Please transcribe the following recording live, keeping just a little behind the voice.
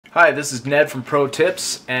Hi, this is Ned from Pro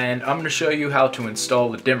Tips, and I'm going to show you how to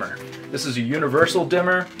install a dimmer. This is a universal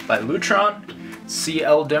dimmer by Lutron,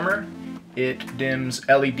 CL dimmer. It dims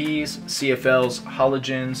LEDs, CFLs,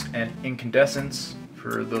 halogens, and incandescents.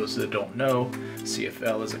 For those that don't know,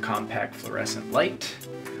 CFL is a compact fluorescent light.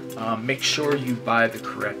 Make sure you buy the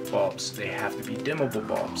correct bulbs. They have to be dimmable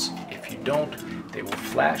bulbs. If you don't, they will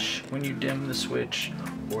flash when you dim the switch,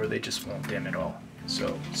 or they just won't dim at all.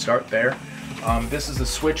 So start there. This is the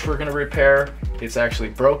switch we're going to repair. It's actually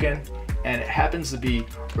broken, and it happens to be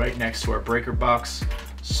right next to our breaker box.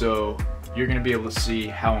 So you're going to be able to see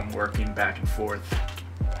how I'm working back and forth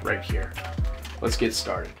right here. Let's get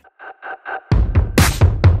started.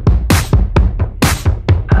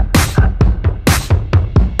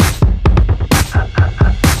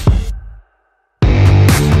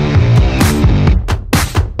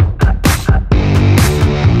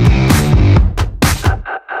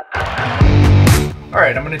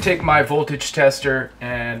 Alright, I'm going to take my voltage tester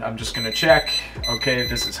and I'm just going to check. Okay,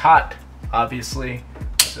 this is hot, obviously.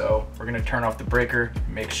 So we're going to turn off the breaker,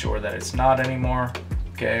 make sure that it's not anymore.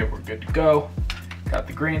 Okay, we're good to go. Got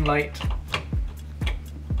the green light.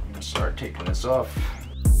 I'm going to start taking this off.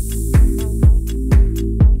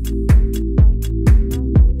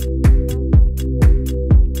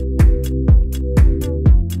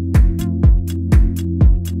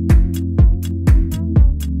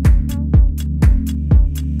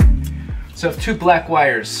 So I have two black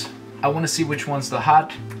wires. I want to see which one's the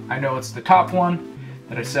hot. I know it's the top one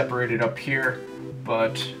that I separated up here,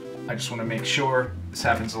 but I just want to make sure. This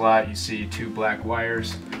happens a lot. You see two black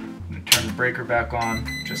wires. I'm going to turn the breaker back on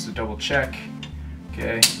just to double check.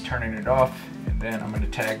 Okay, turning it off, and then I'm going to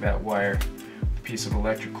tag that wire with a piece of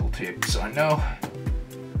electrical tape so I know.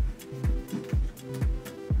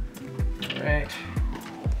 Alright.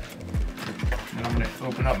 Then I'm going to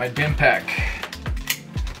open up my dim pack.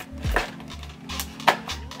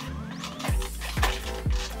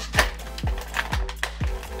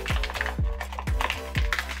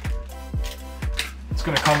 It's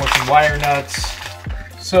going to come with some wire nuts.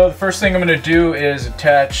 So the first thing I'm going to do is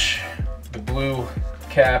attach the blue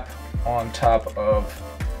cap on top of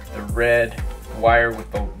the red wire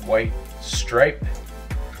with the white stripe.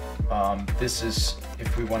 This is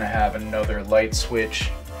if we want to have another light switch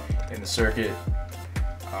in the circuit.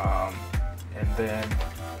 And then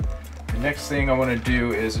the next thing I want to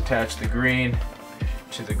do is attach the green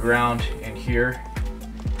to the ground in here.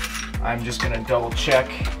 I'm just going to double check,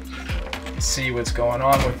 see what's going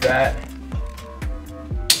on with that.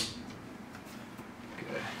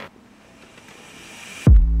 Good.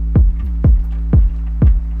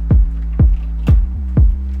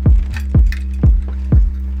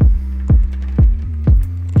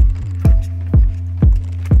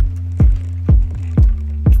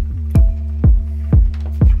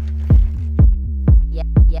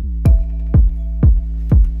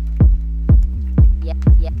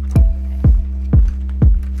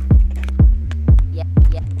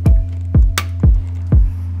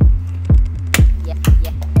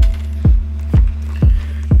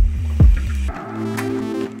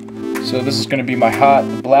 So this is going to be my hot,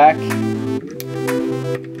 the black.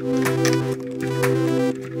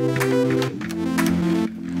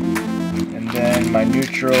 And then my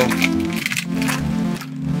neutral. It's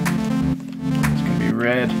going to be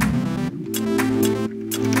red.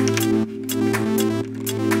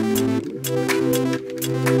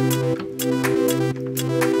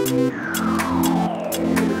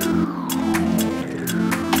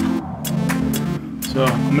 So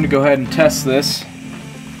I'm going to go ahead and test this.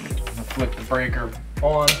 Flip the breaker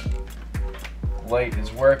on. Light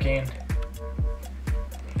is working.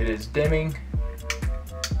 It is dimming.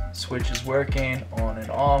 Switch is working on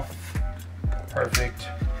and off. Perfect.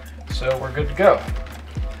 So we're good to go.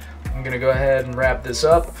 I'm gonna go ahead and wrap this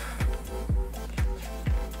up.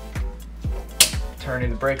 Turning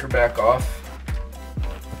the breaker back off.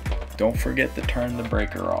 Don't forget to turn the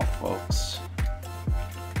breaker off, folks.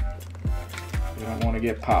 You don't want to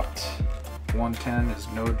get popped. 110 is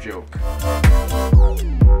no joke.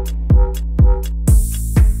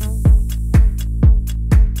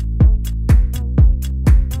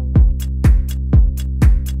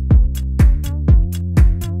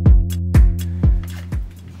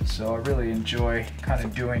 So I really enjoy kind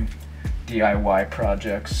of doing DIY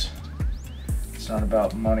projects. It's not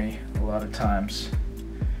about money a lot of times.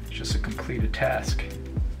 It's just a completed task.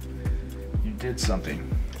 You did something.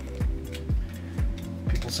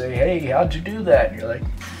 People say, hey, how'd you do that? And you're like,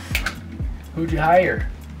 who'd you hire?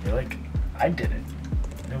 You're like, I did it.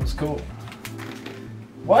 It was cool.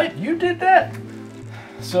 What? You did that?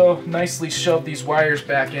 So nicely shove these wires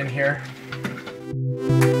back in here.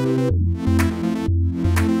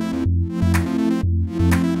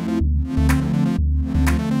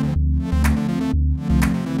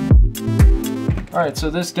 Alright,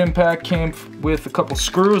 so this dim pack came with a couple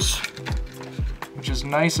screws, which is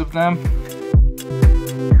nice of them.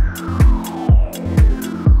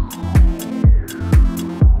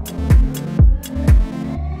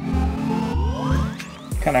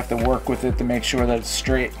 Kind of have to work with it to make sure that it's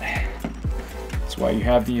straight. That's why you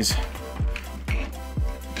have these.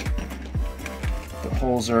 The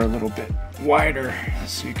holes are a little bit wider,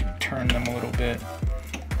 so you can turn them a little bit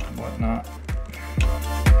and whatnot.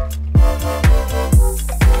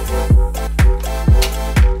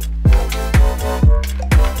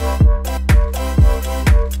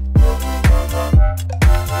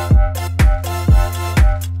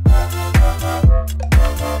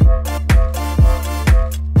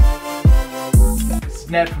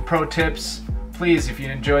 Ned from Pro Tips. Please, if you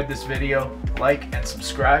enjoyed this video, like and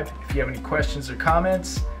subscribe. If you have any questions or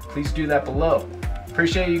comments, please do that below.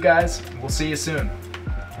 Appreciate you guys. We'll see you soon.